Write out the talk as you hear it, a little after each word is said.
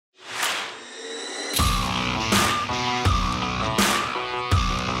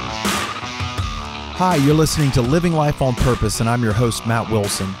Hi, you're listening to Living Life on Purpose, and I'm your host, Matt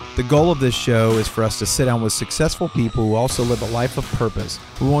Wilson. The goal of this show is for us to sit down with successful people who also live a life of purpose.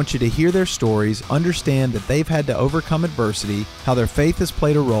 We want you to hear their stories, understand that they've had to overcome adversity, how their faith has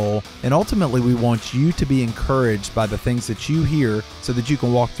played a role, and ultimately we want you to be encouraged by the things that you hear so that you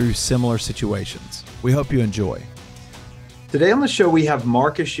can walk through similar situations. We hope you enjoy. Today on the show, we have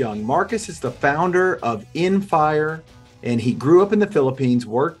Marcus Young. Marcus is the founder of InFire, and he grew up in the Philippines,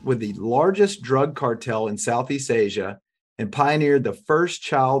 worked with the largest drug cartel in Southeast Asia, and pioneered the first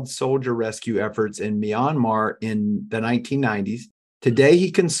child soldier rescue efforts in Myanmar in the 1990s. Today,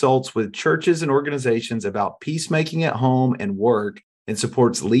 he consults with churches and organizations about peacemaking at home and work and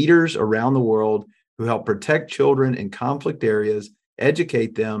supports leaders around the world who help protect children in conflict areas,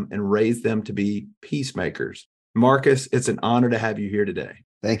 educate them, and raise them to be peacemakers. Marcus, it's an honor to have you here today.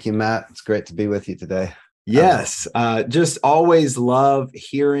 Thank you, Matt. It's great to be with you today. Yes, just always love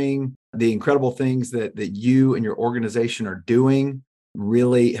hearing the incredible things that you and your organization are doing.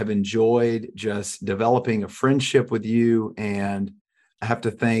 Really have enjoyed just developing a friendship with you, and I have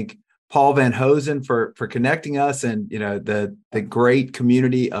to thank Paul Van Hosen for connecting us, and the great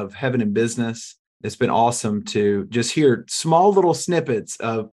community of Heaven in Business. It's been awesome to just hear small little snippets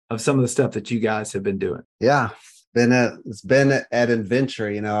of some of the stuff that you guys have been doing. Yeah, it's been an adventure.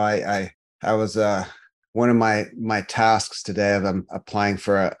 I was one of my tasks today of I'm applying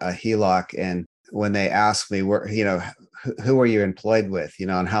for a HELOC, and when they ask me who are you employed with,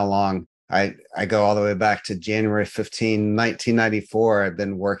 and how long, I go all the way back to January 15, 1994. I've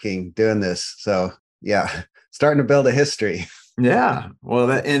been doing this. So yeah, starting to build a history. Yeah. Well,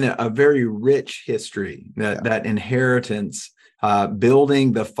 that in a very rich history, that inheritance,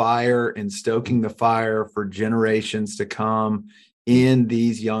 building the fire and stoking the fire for generations to come in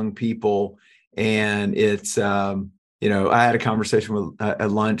these young people. And it's, I had a conversation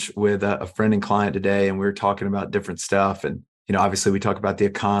at lunch with a friend and client today, and we were talking about different stuff. And, obviously we talk about the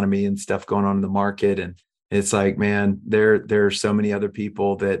economy and stuff going on in the market. And it's like, man, there are so many other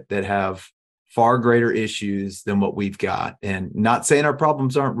people that have far greater issues than what we've got. And not saying our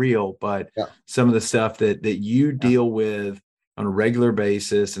problems aren't real, but some of the stuff that you deal with on a regular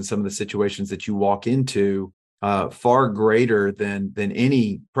basis and some of the situations that you walk into, far greater than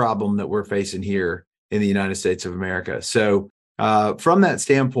any problem that we're facing here in the United States of America. So from that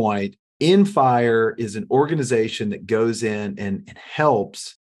standpoint, InFire is an organization that goes in and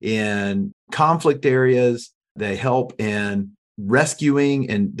helps in conflict areas. They help in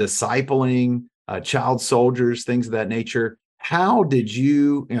rescuing and discipling child soldiers, things of that nature. How did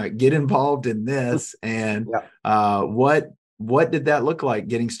you get involved in this, and what did that look like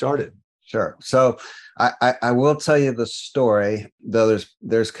getting started? Sure. So I will tell you the story, though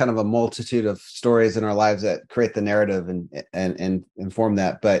there's kind of a multitude of stories in our lives that create the narrative and inform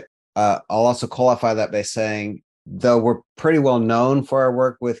that. But I'll also qualify that by saying, though we're pretty well known for our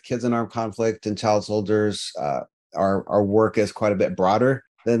work with kids in armed conflict and child soldiers, our work is quite a bit broader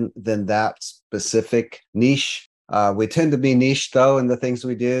than that specific niche. We tend to be niche, though, in the things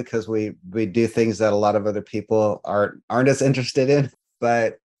we do, because we do things that a lot of other people aren't as interested in.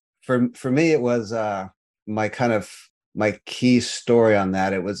 But for me, it was my key story on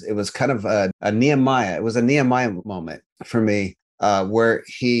that. It was kind of a Nehemiah. It was a Nehemiah moment for me, where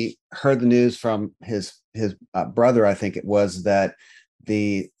he heard the news from his brother, I think it was, that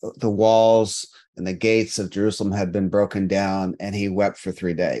the walls and the gates of Jerusalem had been broken down, and he wept for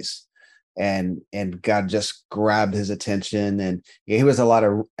 3 days. And God just grabbed his attention, and he was a lot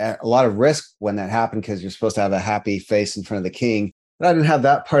of risk when that happened, because you're supposed to have a happy face in front of the king. But I didn't have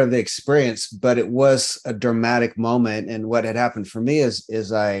that part of the experience, but it was a dramatic moment. And what had happened for me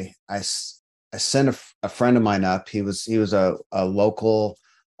is I sent a friend of mine up. He was a local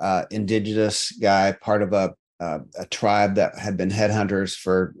indigenous guy, part of a tribe that had been headhunters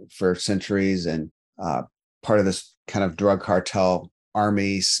for centuries, and part of this kind of drug cartel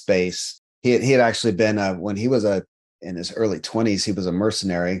army space. He had actually been when he was in his early 20s, he was a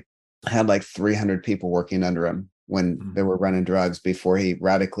mercenary, had like 300 people working under him when they were running drugs before he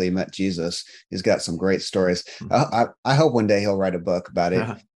radically met Jesus. He's got some great stories. I hope one day he'll write a book about it.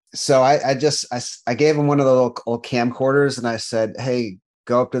 So I gave him one of the little old camcorders, and I said, hey,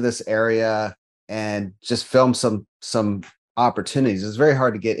 go up to this area and just film some opportunities. It's very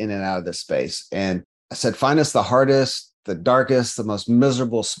hard to get in and out of this space. And I said, find us the hardest, the darkest, the most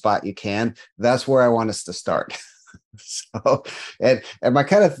miserable spot you can. That's where I want us to start. So, and my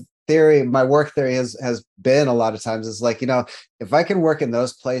kind of theory, my work theory has been a lot of times is like, if I can work in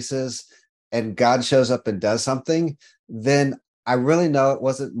those places and God shows up and does something, then I really know it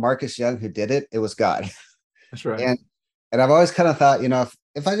wasn't Marcus Young who did it. It was God. That's right. And I've always kind of thought,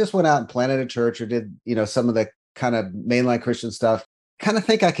 if I just went out and planted a church or did, some of the kind of mainline Christian stuff, kind of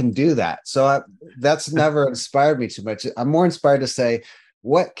think I can do that. So that's never inspired me too much. I'm more inspired to say,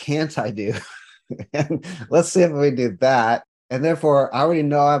 what can't I do? And let's see if we do that. And therefore, I already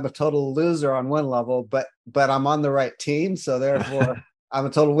know I'm a total loser on one level, but I'm on the right team. So therefore, I'm a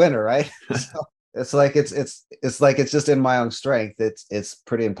total winner, right? So it's like it's just in my own strength. It's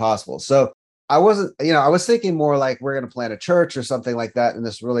pretty impossible. So I wasn't, I was thinking more like we're going to plant a church or something like that in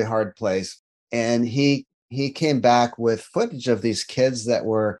this really hard place. And he came back with footage of these kids that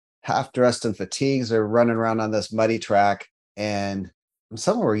were half dressed in fatigues or running around on this muddy track. And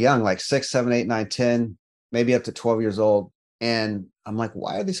some were young, like 6, 7, 8, 9, 10, maybe up to 12 years old. And I'm like,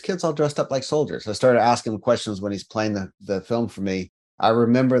 why are these kids all dressed up like soldiers? I started asking him questions when he's playing the film for me. I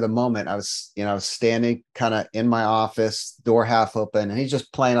remember the moment I was standing kind of in my office, door half open, and he's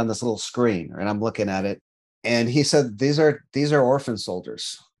just playing on this little screen, and I'm looking at it. And he said, these are orphan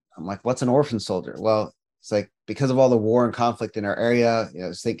soldiers. I'm like, what's an orphan soldier? Well, it's like, because of all the war and conflict in our area,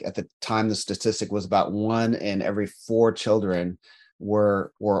 I think at the time the statistic was about 1 in every 4 children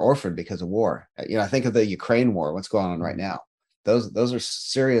were orphaned because of war. I think of the Ukraine war, what's going on right now. Those are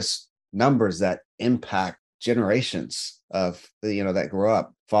serious numbers that impact generations of that grow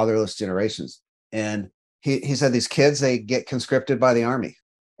up, fatherless generations. And he said these kids, they get conscripted by the army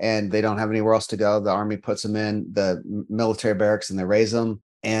and they don't have anywhere else to go. The army puts them in the military barracks and they raise them.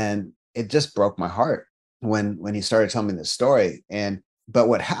 And it just broke my heart when he started telling me this story. But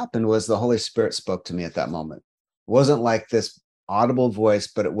what happened was the Holy Spirit spoke to me at that moment. It wasn't like this audible voice,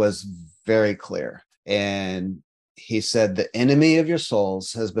 but it was very clear. And he said, the enemy of your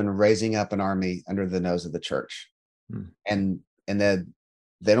souls has been raising up an army under the nose of the church. And then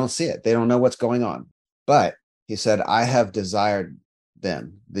they don't see it. They don't know what's going on. But he said, I have desired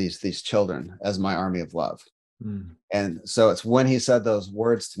them, these children, as my army of love. And so it's when he said those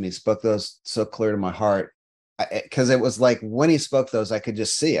words to me, spoke those so clear to my heart, because it was like when he spoke those, I could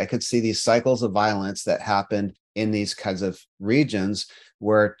see these cycles of violence that happened in these kinds of regions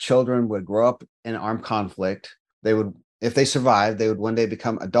where children would grow up in armed conflict. They would, if they survived, they would one day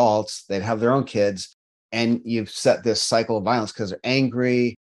become adults. They'd have their own kids. And you've set this cycle of violence because they're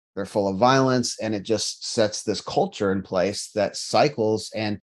angry, they're full of violence, and it just sets this culture in place that cycles.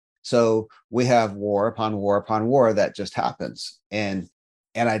 And so we have war upon war upon war that just happens. And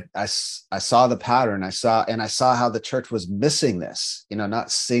I saw the pattern. I saw how the church was missing this, not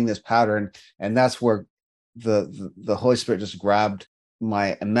seeing this pattern. And that's where the Holy Spirit just grabbed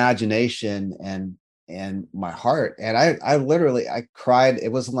my imagination and my heart. And I literally cried.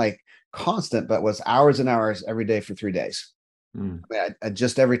 It wasn't like constant, but was hours and hours every day for 3 days. I mean, I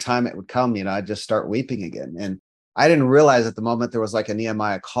just, every time it would come, I'd just start weeping again. And I didn't realize at the moment there was like a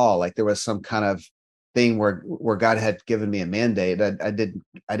Nehemiah call, like there was some kind of thing where God had given me a mandate. I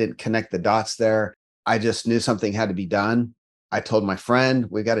didn't connect the dots there. I just knew something had to be done. I told my friend,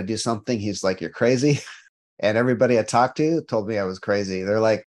 we got to do something. He's like, you're crazy. And everybody I talked to told me I was crazy. They're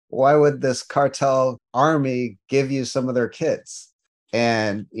like, why would this cartel army give you some of their kids?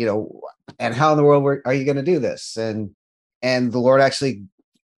 And, and how in the world are you going to do this? And the Lord actually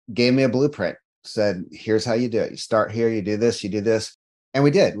gave me a blueprint, said, here's how you do it. You start here, you do this, you do this. And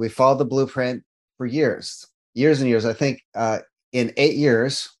we did. We followed the blueprint for years and years. I think in 8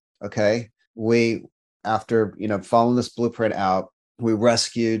 years, okay, we, after, following this blueprint out, we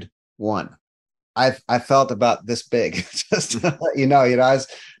rescued one. I felt about this big, just to let you know, it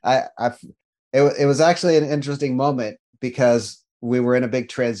was actually an interesting moment because we were in a big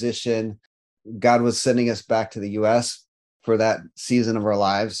transition. God was sending us back to the US for that season of our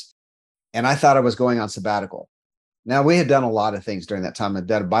lives. And I thought I was going on sabbatical. Now, we had done a lot of things during that time. I'd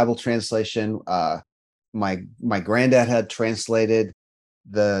done a Bible translation. My granddad had translated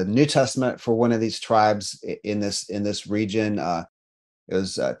the New Testament for one of these tribes in this region. It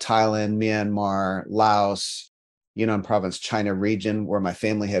was Thailand, Myanmar, Laos, Yunnan province, China region, where my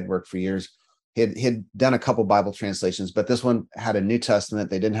family had worked for years. He'd done a couple Bible translations, but this one had a New Testament.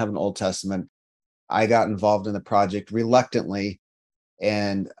 They didn't have an Old Testament. I got involved in the project reluctantly,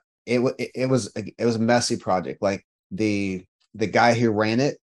 and it was a messy project. Like the guy who ran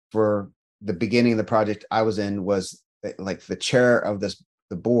it for the beginning of the project I was in was like the chair of the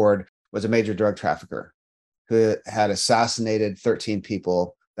board was a major drug trafficker who had assassinated 13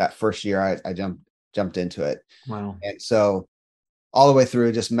 people that first year I jumped into it. Wow. And so all the way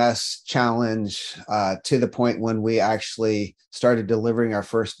through, just mess, challenge, to the point when we actually started delivering our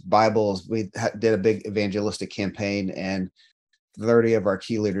first Bibles. We did a big evangelistic campaign, and 30 of our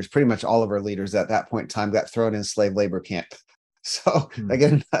key leaders, pretty much all of our leaders at that point in time, got thrown in slave labor camp. So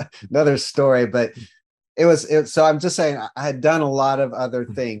again, another story, but So I'm just saying I had done a lot of other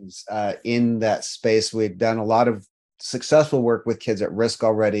things in that space. We'd done a lot of successful work with kids at risk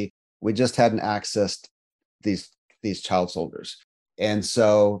already. We just hadn't accessed these child soldiers. And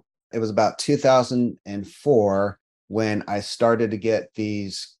so it was about 2004 when I started to get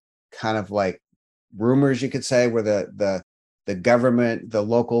these kind of like rumors, you could say, where the government, the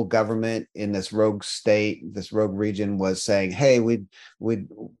local government in this rogue state, this rogue region was saying, hey,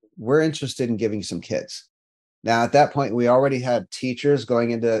 we're interested in giving you some kids. Now, at that point, we already had teachers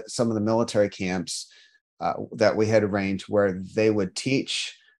going into some of the military camps that we had arranged where they would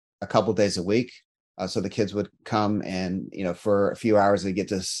teach a couple days a week. So the kids would come and, for a few hours, they get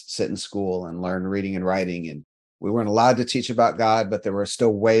to sit in school and learn reading and writing. And we weren't allowed to teach about God, but there were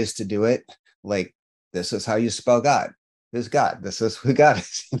still ways to do it. Like, this is how you spell God. This is God. This is who God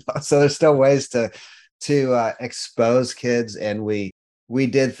is. So there's still ways to expose kids. And we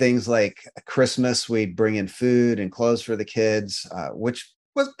did things like Christmas. We'd bring in food and clothes for the kids, which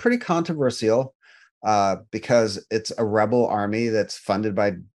was pretty controversial because it's a rebel army that's funded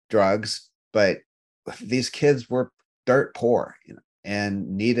by drugs. But these kids were dirt poor,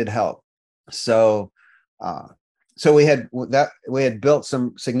 and needed help. So we had built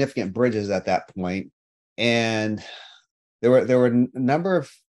some significant bridges at that point, and there were a number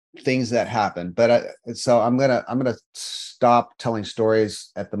of things that happened. But so I'm gonna stop telling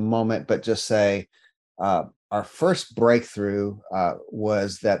stories at the moment, but just say our first breakthrough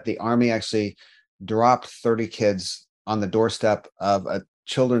was that the Army actually dropped 30 kids on the doorstep of a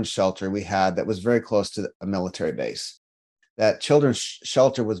children's shelter we had that was very close to a military base. That children's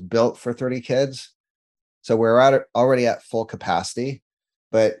shelter was built for 30 kids. So we're already at full capacity,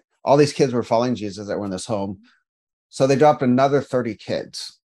 but all these kids were following Jesus that were in this home. So they dropped another 30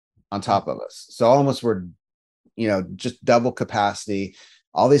 kids on top of us. So almost we're, just double capacity.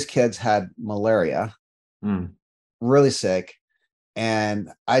 All these kids had malaria, really sick. And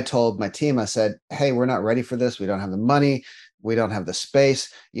I told my team, I said, hey, we're not ready for this. We don't have the money. We don't have the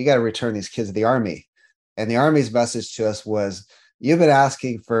space. You got to return these kids to the Army. And the Army's message to us was, you've been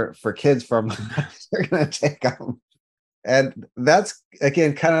asking for kids from us. They're going to take them. And that's,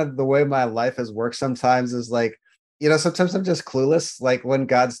 again, kind of the way my life has worked sometimes, is like, sometimes I'm just clueless. Like when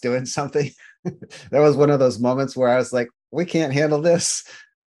God's doing something, there was one of those moments where I was like, we can't handle this.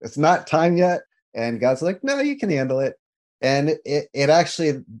 It's not time yet. And God's like, no, you can handle it. And it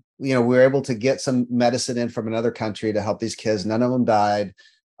actually, we were able to get some medicine in from another country to help these kids. None of them died.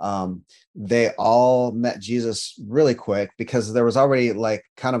 They all met Jesus really quick because there was already like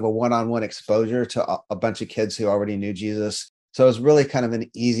kind of a one-on-one exposure to a bunch of kids who already knew Jesus. So it was really kind of an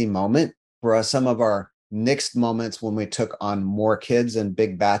easy moment for us. Some of our next moments when we took on more kids in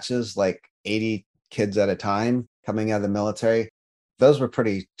big batches, like 80 kids at a time coming out of the military, those were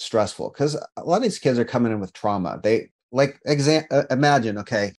pretty stressful because a lot of these kids are coming in with trauma.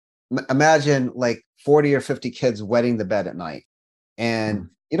 Imagine like 40 or 50 kids wetting the bed at night, and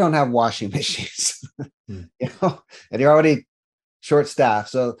you don't have washing machines, and you're already short staffed.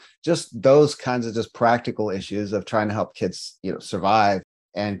 So just those kinds of just practical issues of trying to help kids, survive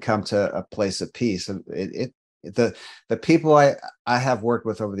and come to a place of peace. And the people I have worked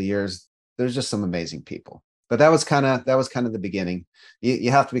with over the years, there's just some amazing people. But that was kind of the beginning.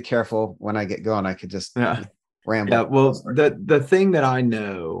 You have to be careful when I get going. I could just ramble. Yeah, well, the thing that I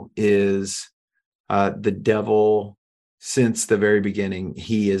know is the devil, since the very beginning,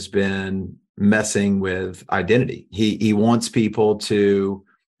 he has been messing with identity. He wants people to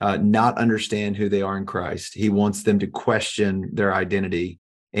not understand who they are in Christ. He wants them to question their identity.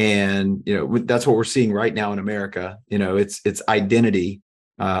 And, that's what we're seeing right now in America. It's identity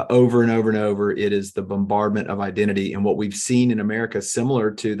over and over and over. It is the bombardment of identity. And what we've seen in America, similar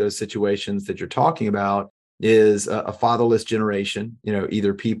to those situations that you're talking about, is a fatherless generation.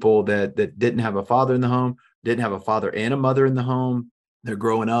 Either people that didn't have a father in the home, didn't have a father and a mother in the home. They're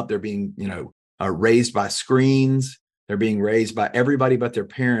growing up. They're being, raised by screens. They're being raised by everybody but their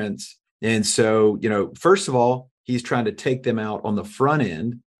parents. And so, first of all, he's trying to take them out on the front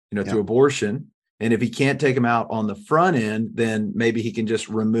end, through abortion. And if he can't take them out on the front end, then maybe he can just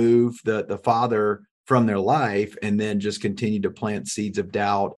remove the father from their life and then just continue to plant seeds of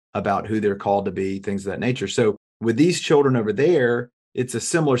doubt about who they're called to be, things of that nature. So with these children over there, it's a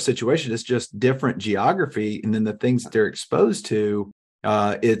similar situation. It's just different geography. And then the things that they're exposed to,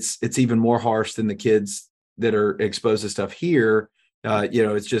 it's even more harsh than the kids that are exposed to stuff here.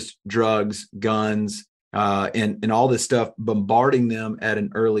 It's just drugs, guns, and all this stuff bombarding them at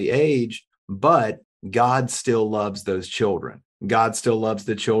an early age. But God still loves those children. God still loves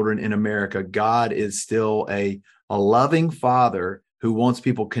the children in America. God is still a loving father who wants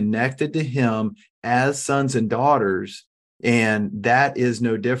people connected to him as sons and daughters. And that is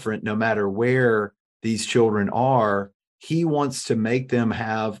no different, no matter where these children are. He wants to make them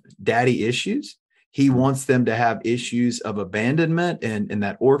have daddy issues. He wants them to have issues of abandonment and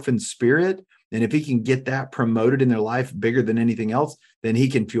that orphan spirit. And if he can get that promoted in their life bigger than anything else, then he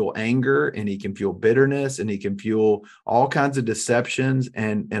can fuel anger, and he can fuel bitterness, and he can fuel all kinds of deceptions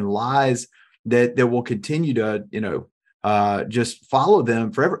and lies that will continue to, just follow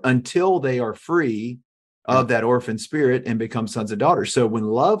them forever until they are free of that orphan spirit and become sons and daughters. So when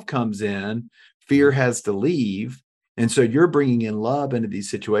love comes in, fear has to leave. And so you're bringing in love into these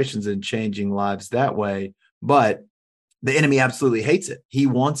situations and changing lives that way. But the enemy absolutely hates it. He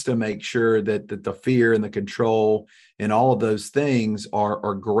wants to make sure that the fear and the control and all of those things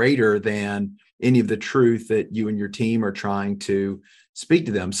are greater than any of the truth that you and your team are trying to speak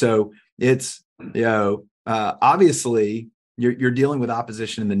to them. So it's, obviously you're dealing with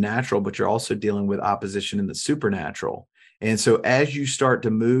opposition in the natural, but you're also dealing with opposition in the supernatural. And so as you start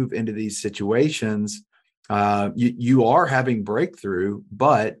to move into these situations, you are having breakthrough,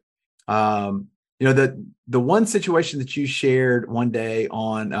 but the one situation that you shared one day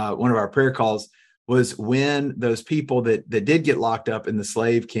on one of our prayer calls was when those people that did get locked up in the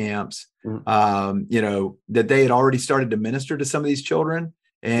slave camps, that they had already started to minister to some of these children.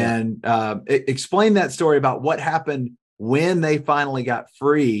 And explain that story about what happened when they finally got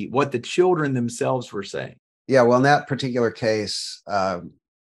free, what the children themselves were saying. Yeah, well, in that particular case,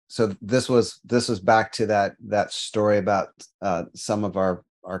 so this was back to that story about some of our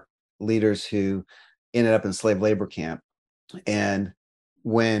leaders who ended up in slave labor camp. And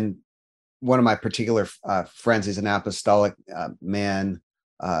when one of my particular friends, he's an apostolic man,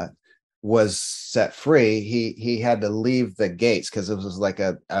 was set free, he had to leave the gates because it was like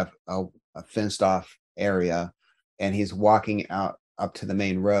a fenced off area, and he's walking out up to the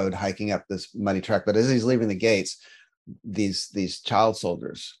main road, hiking up this muddy track. But as he's leaving the gates, these child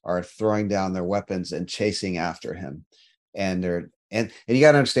soldiers are throwing down their weapons and chasing after him. And you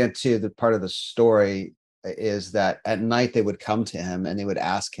got to understand too, that part of the story is that at night they would come to him and they would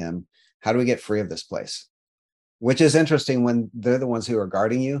ask him, how do we get free of this place? Which is interesting when they're the ones who are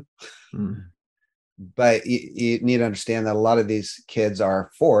guarding you. But you need to understand that a lot of these kids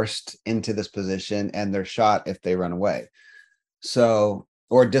are forced into this position and they're shot if they run away. So,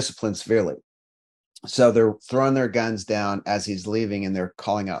 or disciplined severely. So they're throwing their guns down as he's leaving, and they're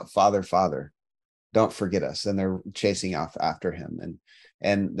calling out, Father, Father, don't forget us. And they're chasing off after him.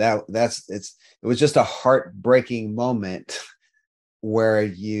 And it was just a heartbreaking moment where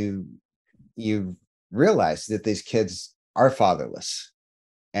you realize that these kids are fatherless,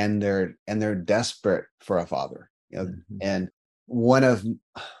 and they're desperate for a father. And one of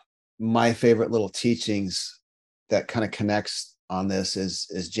my favorite little teachings that kind of connects on this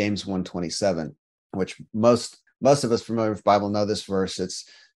is James 1:27, which most of us familiar with Bible know this verse. It's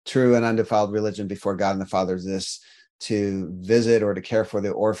true and undefiled religion before God and the Father is this, to visit or to care for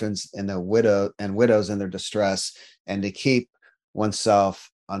the orphans and the widows in their distress, and to keep oneself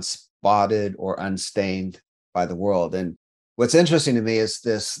unspotted or unstained by the world. And what's interesting to me is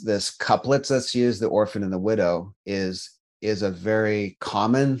this couplets that's used, the orphan and the widow, is a very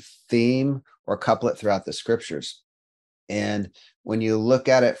common theme or couplet throughout the scriptures. And when you look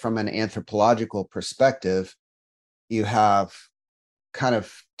at it from an anthropological perspective, you have kind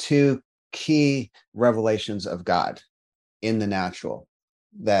of two key revelations of God in the natural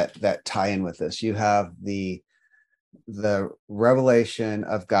that tie in with this. You have the revelation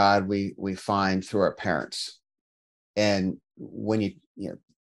of God we find through our parents. And when you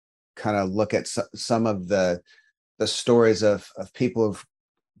kind of look at some of the stories of people who've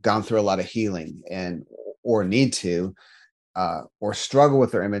gone through a lot of healing or need to, or struggle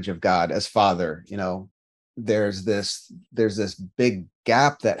with their image of God as Father, there's this big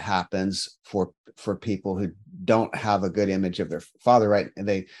gap that happens for people who don't have a good image of their father, right?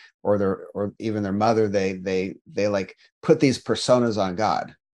 And or even their mother, they like put these personas on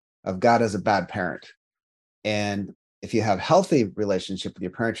God, of God as a bad parent. And if you have healthy relationship with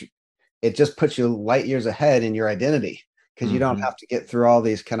your parents, it just puts you light years ahead in your identity, because you don't have to get through all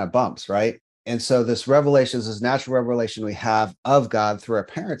these kind of bumps, right? And so this natural revelation we have of God through our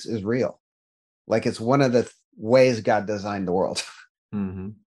parents is real. Like, it's one of the ways God designed the world.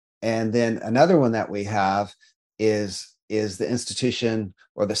 And then another one that we have is the institution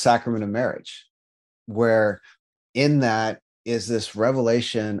or the sacrament of marriage, where in that is this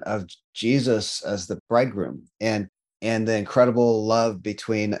revelation of Jesus as the bridegroom, and the incredible love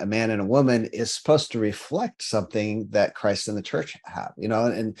between a man and a woman is supposed to reflect something that Christ and the church have,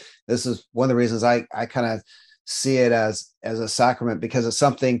 and this is one of the reasons I kind of see it as a sacrament, because it's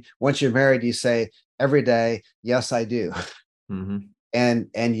something, once you're married, you say every day, yes, I do. Mm-hmm. And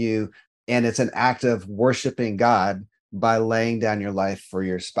it's an act of worshiping God by laying down your life for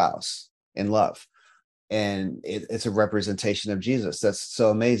your spouse in love. And it's a representation of Jesus. That's so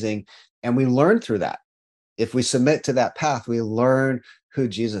amazing. And we learn through that. If we submit to that path, we learn who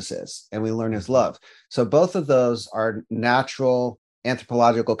Jesus is and we learn his love. So both of those are natural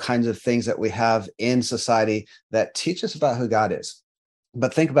anthropological kinds of things that we have in society that teach us about who God is.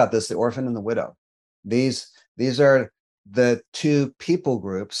 But think about this, the orphan and the widow. These are the two people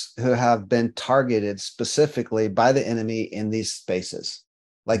groups who have been targeted specifically by the enemy in these spaces.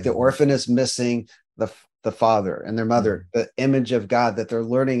 Like the orphan is missing the father and their mother, the image of God that they're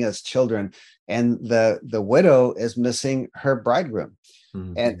learning as children. And the widow is missing her bridegroom.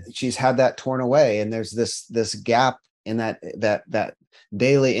 And she's had that torn away. And there's this gap in that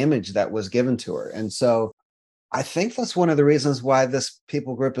daily image that was given to her. And so I think that's one of the reasons why this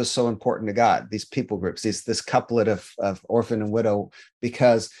people group is so important to God, these people groups, this couplet of orphan and widow,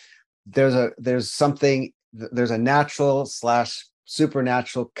 because there's a natural /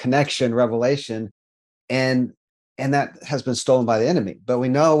 supernatural connection, revelation, and that has been stolen by the enemy. But we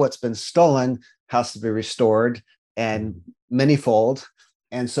know what's been stolen has to be restored and manyfold.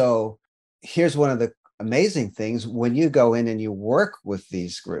 And so here's one of the amazing things: when you go in and you work with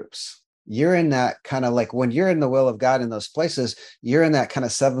these groups, you're in that kind of, like, when you're in the will of God in those places, you're in that kind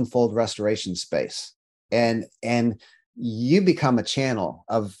of sevenfold restoration space, and you become a channel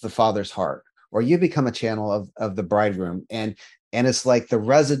of the Father's heart, or you become a channel of the bridegroom, and it's like the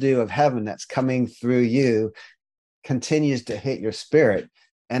residue of heaven that's coming through you continues to hit your spirit,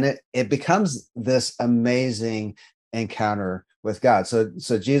 and it becomes this amazing encounter with God. So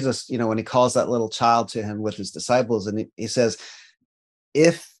Jesus, when he calls that little child to him with his disciples, and he says,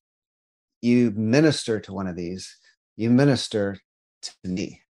 if you minister to one of these, you minister to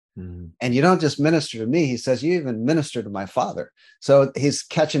me. And you don't just minister to me, he says, you even minister to my Father. So he's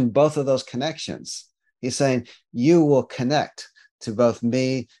catching both of those connections. He's saying you will connect to both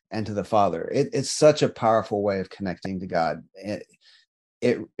me and to the Father. It's such a powerful way of connecting to God.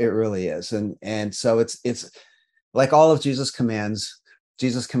 It really is. And so it's like all of Jesus' commands.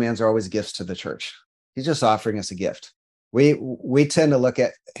 Jesus' commands are always gifts to the church. He's just offering us a gift. We tend to look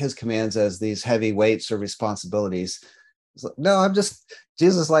at his commands as these heavy weights or responsibilities. No, I'm just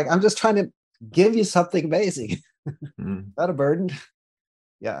trying to give you something amazing. Not a burden.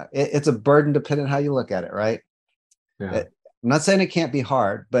 Yeah, it's a burden depending on how you look at it, right? Yeah. I'm not saying it can't be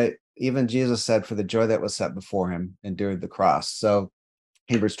hard, but even Jesus said, for the joy that was set before him, endured the cross. So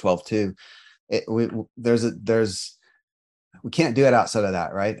Hebrews 12:2. We can't do it outside of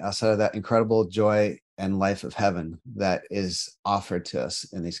that, right? Outside of that incredible joy and life of heaven that is offered to us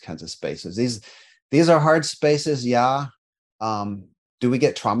in these kinds of spaces. These are hard spaces, yeah. Do we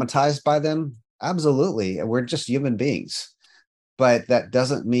get traumatized by them? Absolutely. We're just human beings. But that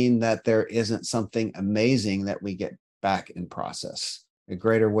doesn't mean that there isn't something amazing that we get back in process, a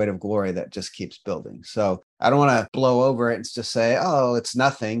greater weight of glory that just keeps building. So I don't want to blow over it and just say, oh, it's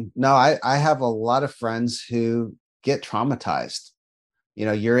nothing. No, I have a lot of friends who get traumatized.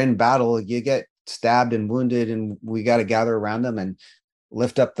 You're in battle, you get stabbed and wounded, and we got to gather around them and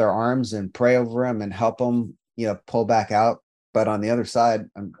lift up their arms and pray over them and help them, pull back out. But on the other side,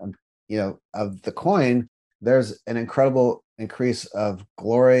 of the coin, there's an incredible increase of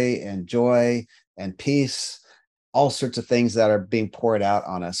glory and joy and peace, all sorts of things that are being poured out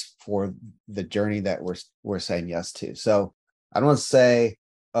on us for the journey that we're saying yes to. So I don't want to say,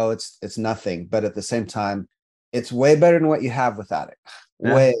 oh, it's nothing, but at the same time, it's way better than what you have without it.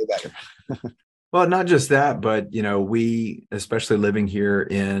 Way better. Well, not just that, but we, especially living here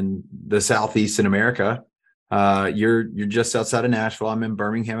in the Southeast in America, you're just outside of Nashville. I'm in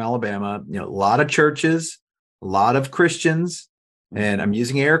Birmingham, Alabama. A lot of churches, a lot of Christians, and I'm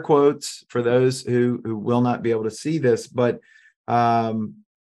using air quotes for those who will not be able to see this, but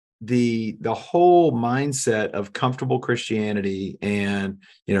the whole mindset of comfortable Christianity and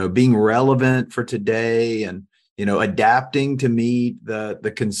being relevant for today, and adapting to meet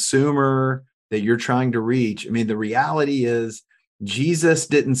the consumer that you're trying to reach. I mean, the reality is Jesus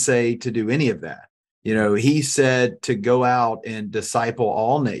didn't say to do any of that. He said to go out and disciple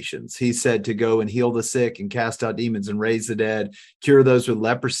all nations. He said to go and heal the sick and cast out demons and raise the dead, cure those with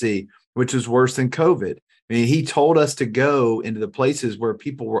leprosy, which is worse than COVID. I mean, he told us to go into the places where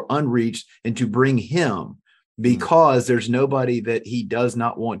people were unreached and to bring him, because there's nobody that he does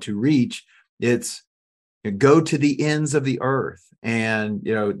not want to reach. It's go to the ends of the earth. And,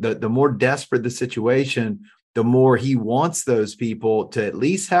 the more desperate the situation, the more he wants those people to at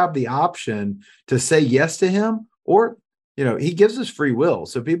least have the option to say yes to him, or, he gives us free will.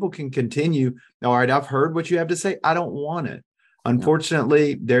 So people can continue. All right, I've heard what you have to say. I don't want it.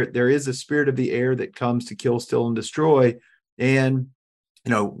 Unfortunately, there is a spirit of the air that comes to kill, steal, and destroy. And,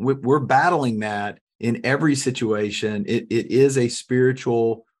 we're battling that in every situation. It is a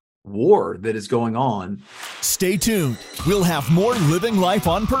spiritual war that is going on. Stay tuned. We'll have more Living Life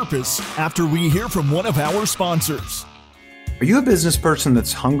on Purpose after we hear from one of our sponsors. Are you a business person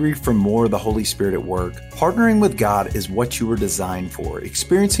that's hungry for more of the Holy Spirit at work? Partnering with God is what you were designed for.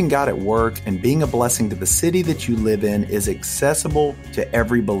 Experiencing God at work and being a blessing to the city that you live in is accessible to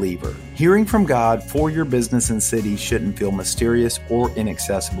every believer. Hearing from God for your business and city shouldn't feel mysterious or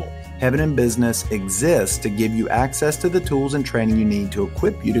inaccessible. Heaven in Business exists to give you access to the tools and training you need to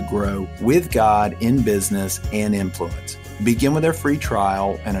equip you to grow with God in business and influence. Begin with a free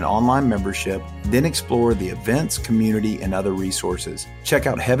trial and an online membership, then explore the events, community, and other resources. Check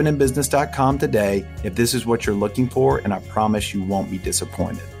out heaveninbusiness.com today if this is what you're looking for, and I promise you won't be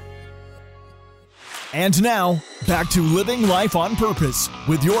disappointed. And now, back to Living Life on Purpose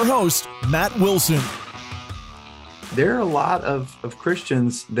with your host, Matt Wilson. There are a lot of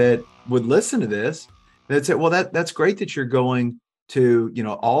Christians that would listen to this that say, well, that's great that you're going to,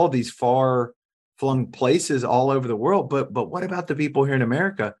 all of these far-flung places all over the world, but what about the people here in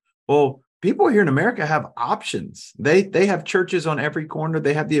America? Well, people here in America have options. They have churches on every corner.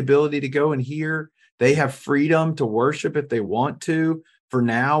 They have the ability to go and hear. They have freedom to worship if they want to, for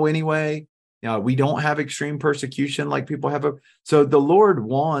now anyway. We don't have extreme persecution like people have. So the Lord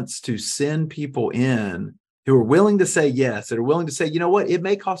wants to send people in who are willing to say yes, that are willing to say, you know what, it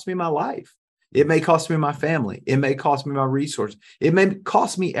may cost me my life. It may cost me my family. It may cost me my resources. It may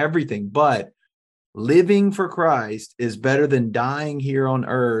cost me everything, but living for Christ is better than dying here on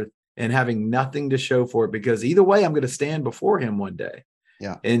earth and having nothing to show for it, because either way, I'm going to stand before him one day.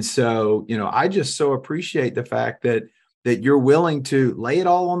 Yeah. And so, I just so appreciate the fact that you're willing to lay it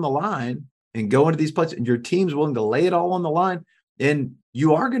all on the line and go into these places, and your team's willing to lay it all on the line. And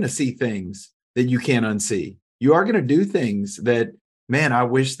you are going to see things that you can't unsee. You are going to do things that, man, I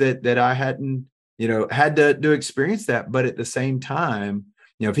wish that I hadn't, had to experience that. But at the same time,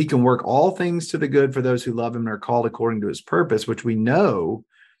 if he can work all things to the good for those who love him and are called according to his purpose, which we know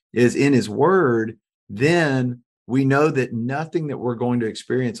is in his word, then we know that nothing that we're going to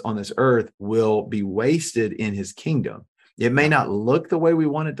experience on this earth will be wasted in his kingdom. It may not look the way we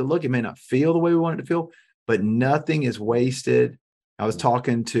want it to look. It may not feel the way we want it to feel, but nothing is wasted. I was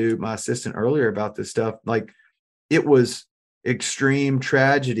talking to my assistant earlier about this stuff. Like, it was extreme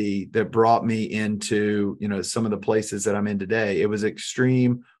tragedy that brought me into, some of the places that I'm in today. It was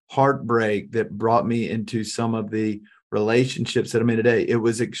extreme heartbreak that brought me into some of the relationships that I'm in today. It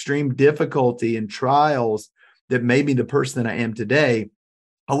was extreme difficulty and trials that made me the person that I am today.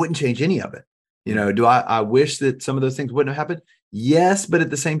 I wouldn't change any of it. Do I wish that some of those things wouldn't have happened? Yes, but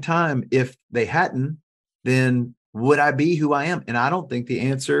at the same time, if they hadn't, then would I be who I am? And I don't think the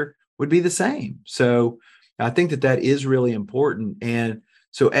answer would be the same. So I think that is really important. And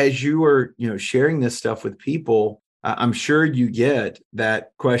so as you are, sharing this stuff with people, I'm sure you get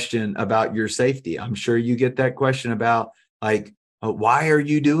that question about your safety. I'm sure you get that question about, like, why are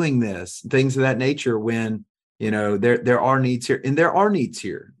you doing this? Things of that nature, when, there are needs here, and there are needs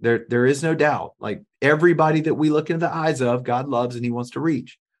here. There is no doubt. Like, everybody that we look into the eyes of, God loves and he wants to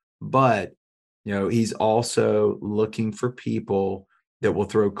reach. But he's also looking for people that will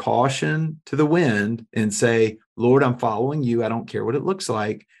throw caution to the wind and say, Lord, I'm following you. I don't care what it looks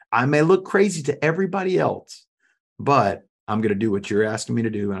like. I may look crazy to everybody else, but I'm going to do what you're asking me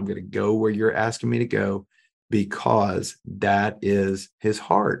to do. And I'm going to go where you're asking me to go, because that is his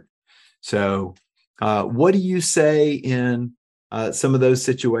heart. So what do you say in some of those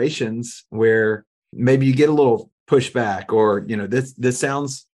situations where maybe you get a little pushback, or, this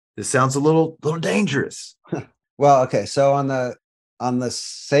sounds a little dangerous? Well, okay. So on the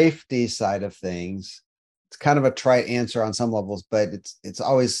safety side of things, it's kind of a trite answer on some levels, but it's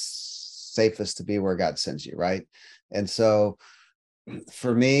always safest to be where God sends you, right? And so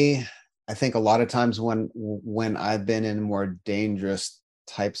for me, I think a lot of times when I've been in more dangerous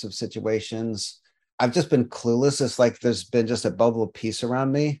types of situations, I've just been clueless. It's like there's been just a bubble of peace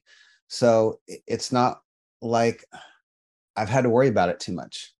around me. So it's not like I've had to worry about it too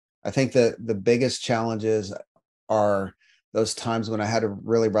much. I think that the biggest challenges are those times when I had to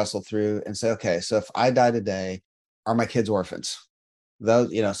really wrestle through and say, okay, so if I die today, are my kids orphans?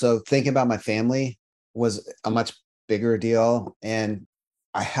 Those, so thinking about my family was a much bigger deal. And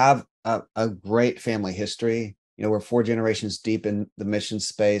I have a great family history. We're 4 generations deep in the mission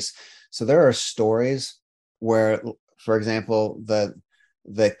space. So there are stories where, for example,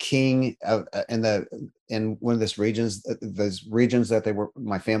 the king of in one of those regions that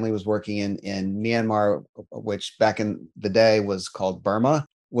my family was working in Myanmar, which back in the day was called Burma,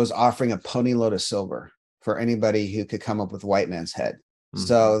 was offering a pony load of silver for anybody who could come up with white man's head.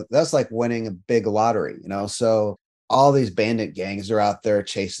 So that's like winning a big lottery, so all these bandit gangs are out there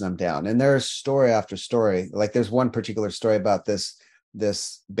chasing them down, and there's story after story. Like there's one particular story about this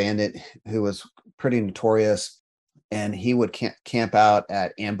bandit who was pretty notorious, and he would camp out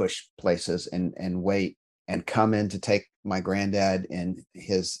at ambush places and wait and come in to take my granddad and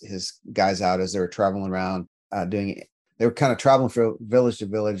his guys out as they were traveling around they were kind of traveling from village to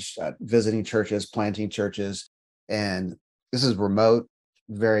village, visiting churches, planting churches. And this is remote,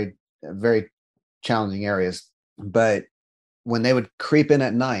 very, very challenging areas. But when they would creep in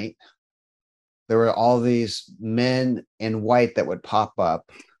at night, there were all these men in white that would pop up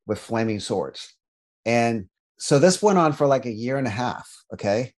with flaming swords. And so this went on for like a year and a half.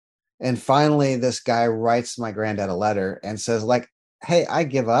 Okay. And finally, this guy writes my granddad a letter and says, like, hey, I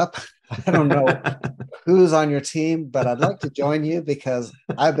give up. I don't know who's on your team, but I'd like to join you because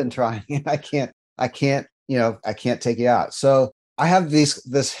I've been trying and I can't take you out. So I have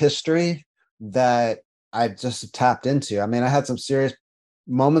this history that I just tapped into. I mean, I had some serious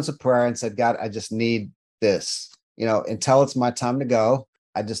moments of prayer and said, God, I just need this, until it's my time to go.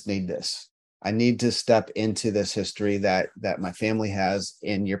 I just need this. I need to step into this history that my family has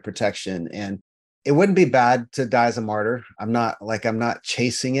in your protection. And it wouldn't be bad to die as a martyr. I'm not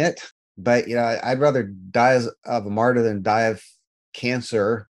chasing it, but I'd rather die of a martyr than die of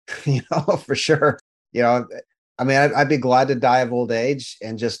cancer, for sure. I mean, I'd be glad to die of old age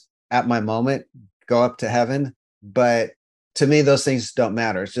and just at my moment go up to heaven. But to me, those things don't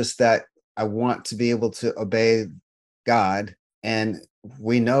matter. It's just that I want to be able to obey God. And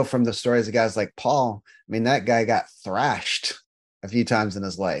we know from the stories of guys like Paul, I mean, that guy got thrashed a few times in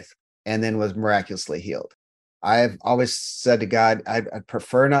his life and then was miraculously healed. I've always said to God, I'd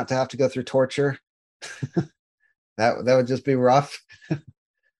prefer not to have to go through torture. That would just be rough.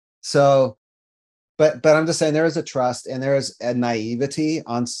 So, but I'm just saying there is a trust and there is a naivety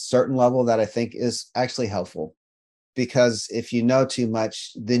on certain level that I think is actually helpful, because if you know too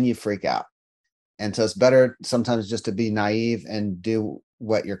much, then you freak out. And so it's better sometimes just to be naive and do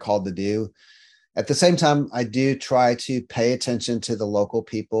what you're called to do. At the same time, I do try to pay attention to the local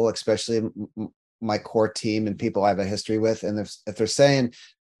people, especially my core team and people I have a history with. And if they're saying,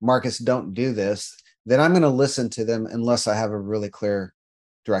 Marcus, don't do this, then I'm going to listen to them unless I have a really clear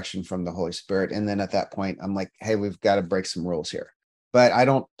direction from the Holy Spirit. And then at that point, I'm like, hey, we've got to break some rules here. But I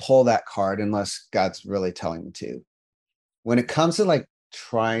don't pull that card unless God's really telling me to. When it comes to like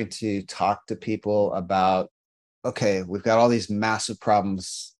trying to talk to people about, okay, we've got all these massive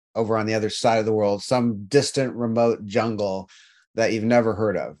problems over on the other side of the world, some distant remote jungle that you've never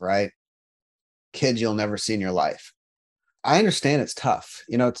heard of, right? Kids you'll never see in your life. I understand it's tough.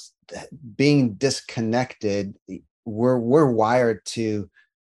 It's being disconnected. We're wired to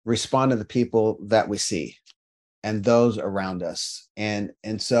respond to the people that we see and those around us. And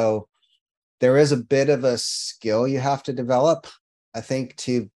so there is a bit of a skill you have to develop, I think,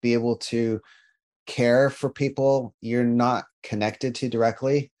 to be able to care for people you're not connected to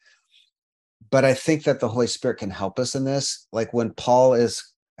directly. But I think that the Holy Spirit can help us in this. Like when Paul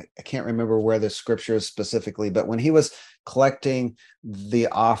I can't remember where the scripture is specifically, but when he was collecting the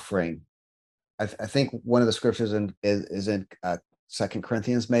offering, I think one of the scriptures is in 2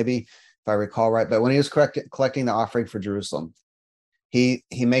 Corinthians, maybe, if I recall right. But when he was collecting the offering for Jerusalem, he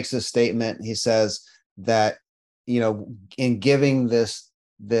makes this statement. He says that, in giving this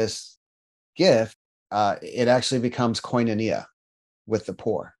gift, it actually becomes koinonia with the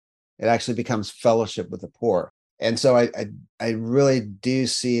poor. It actually becomes fellowship with the poor. And so I really do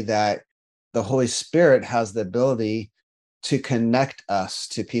see that the Holy Spirit has the ability to connect us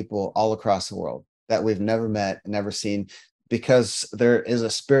to people all across the world that we've never met, never seen, because there is a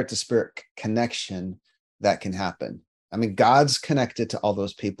spirit to spirit connection that can happen. I mean, God's connected to all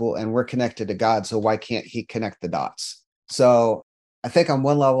those people and we're connected to God. So why can't he connect the dots? So I think on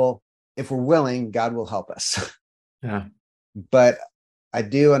one level, if we're willing, God will help us. Yeah. But I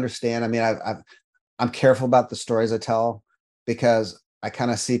do understand. I mean, I'm careful about the stories I tell because I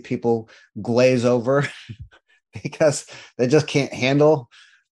kind of see people glaze over because they just can't handle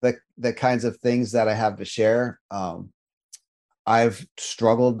the kinds of things that I have to share. I've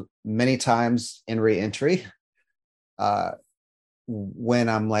struggled many times in reentry when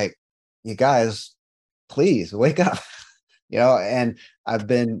I'm like, you guys, please wake up, and I've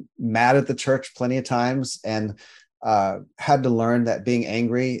been mad at the church plenty of times and had to learn that being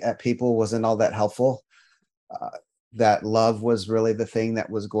angry at people wasn't all that helpful. that love was really the thing that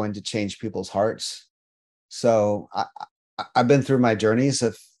was going to change people's hearts. So I've been through my journeys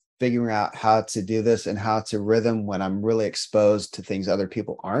of figuring out how to do this and how to rhythm when I'm really exposed to things other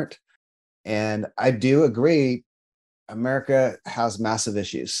people aren't. And I do agree, America has massive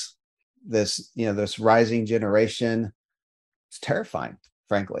issues. This rising generation, it's terrifying,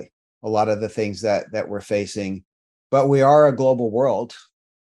 frankly, a lot of the things that we're facing. But we are a global world.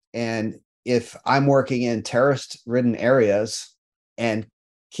 And if I'm working in terrorist-ridden areas and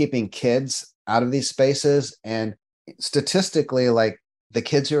keeping kids out of these spaces, and statistically, like, the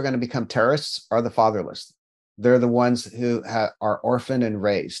kids who are going to become terrorists are the fatherless. They're the ones who are orphaned and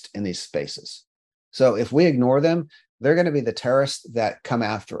raised in these spaces. So if we ignore them, they're going to be the terrorists that come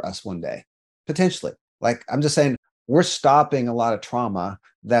after us one day, potentially. Like, I'm just saying, we're stopping a lot of trauma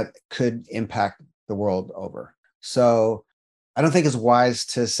that could impact the world over. So I don't think it's wise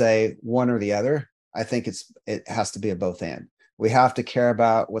to say one or the other. I think it has to be a both and. We have to care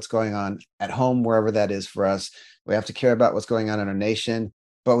about what's going on at home, wherever that is for us. We have to care about what's going on in our nation,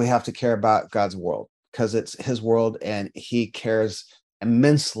 but we have to care about God's world, because it's his world and he cares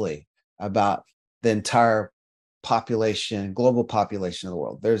immensely about the entire population, global population of the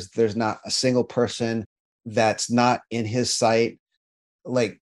world. There's not a single person that's not in his sight.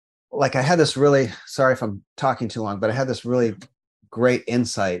 Like I had this really, sorry if I'm talking too long, but I had this really great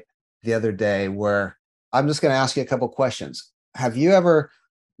insight the other day where I'm just going to ask you a couple questions. Have you ever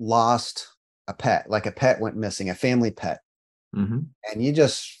lost a pet, like a pet went missing, a family pet, and you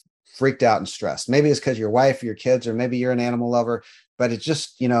just freaked out and stressed? Maybe it's because your wife or your kids, or maybe you're an animal lover, but it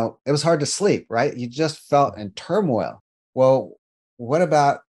just, it was hard to sleep, right? You just felt in turmoil. Well, what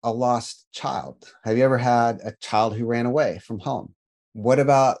about a lost child? Have you ever had a child who ran away from home? What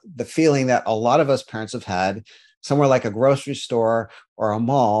about the feeling that a lot of us parents have had somewhere like a grocery store or a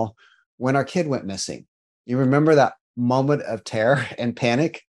mall when our kid went missing? You remember that moment of terror and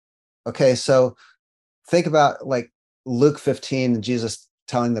panic? Okay, so think about like Luke 15, Jesus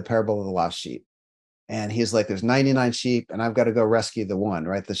telling the parable of the lost sheep. And he's like, there's 99 sheep and I've got to go rescue the one,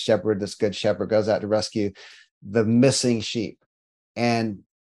 right? The shepherd, this good shepherd, goes out to rescue the missing sheep. And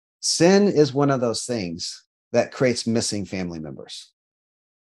sin is one of those things that creates missing family members.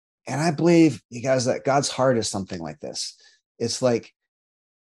 And I believe, you guys, that God's heart is something like this. It's like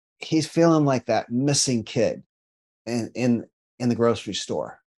he's feeling like that missing kid in the grocery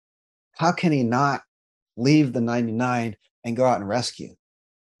store. How can he not leave the 99 and go out and rescue?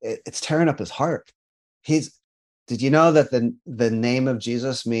 It's tearing up his heart. Did you know that the name of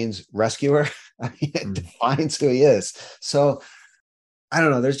Jesus means rescuer? I mean, it defines who he is. So I don't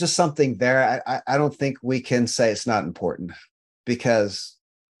know. There's just something there. I don't think we can say it's not important, because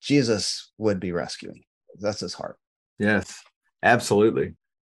Jesus would be rescuing. That's his heart. Yes, absolutely.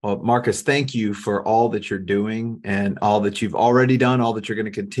 Well, Marcus, thank you for all that you're doing and all that you've already done, all that you're going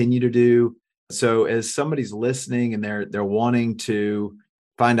to continue to do. So as somebody's listening and they're wanting to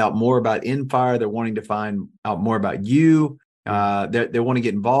find out more about Infire, they're wanting to find out more about you, they want to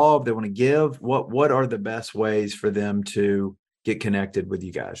get involved, they want to give, what are the best ways for them to get connected with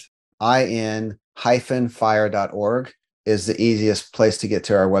you guys? in-fire.org is the easiest place to get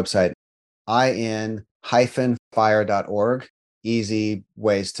to our website. in-fire.org. Easy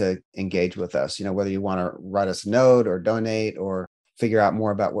ways to engage with us. Whether you want to write us a note or donate or figure out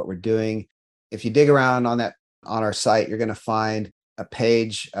more about what we're doing. If you dig around on our site, you're going to find a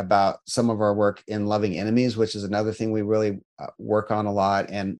page about some of our work in loving enemies, which is another thing we really work on a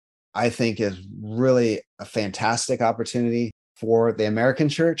lot. And I think is really a fantastic opportunity for the American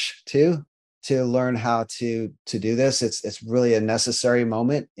church too, to learn how to do this. It's really a necessary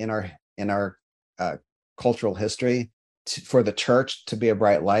moment in our cultural history for the church to be a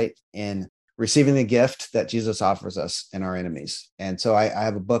bright light in receiving the gift that Jesus offers us in our enemies. And so I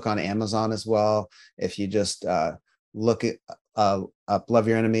have a book on Amazon as well. If you just look at up Love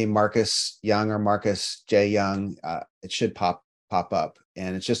Your Enemy, Marcus Young or Marcus J. Young, it should pop up.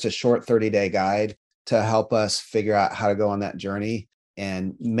 And it's just a short 30-day guide to help us figure out how to go on that journey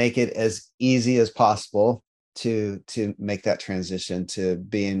and make it as easy as possible to make that transition to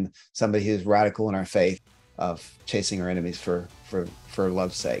being somebody who's radical in our faith of chasing our enemies for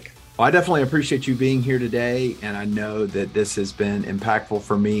love's sake. Well, I definitely appreciate you being here today, and I know that this has been impactful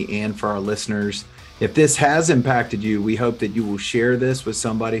for me and for our listeners. If this has impacted you, we hope that you will share this with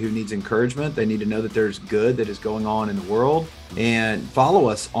somebody who needs encouragement. They need to know that there's good that is going on in the world. And follow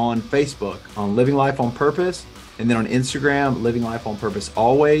us on Facebook on Living Life on Purpose, and then on Instagram, Living Life on Purpose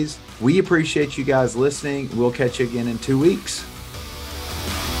Always. We appreciate you guys listening. We'll catch you again in 2 weeks.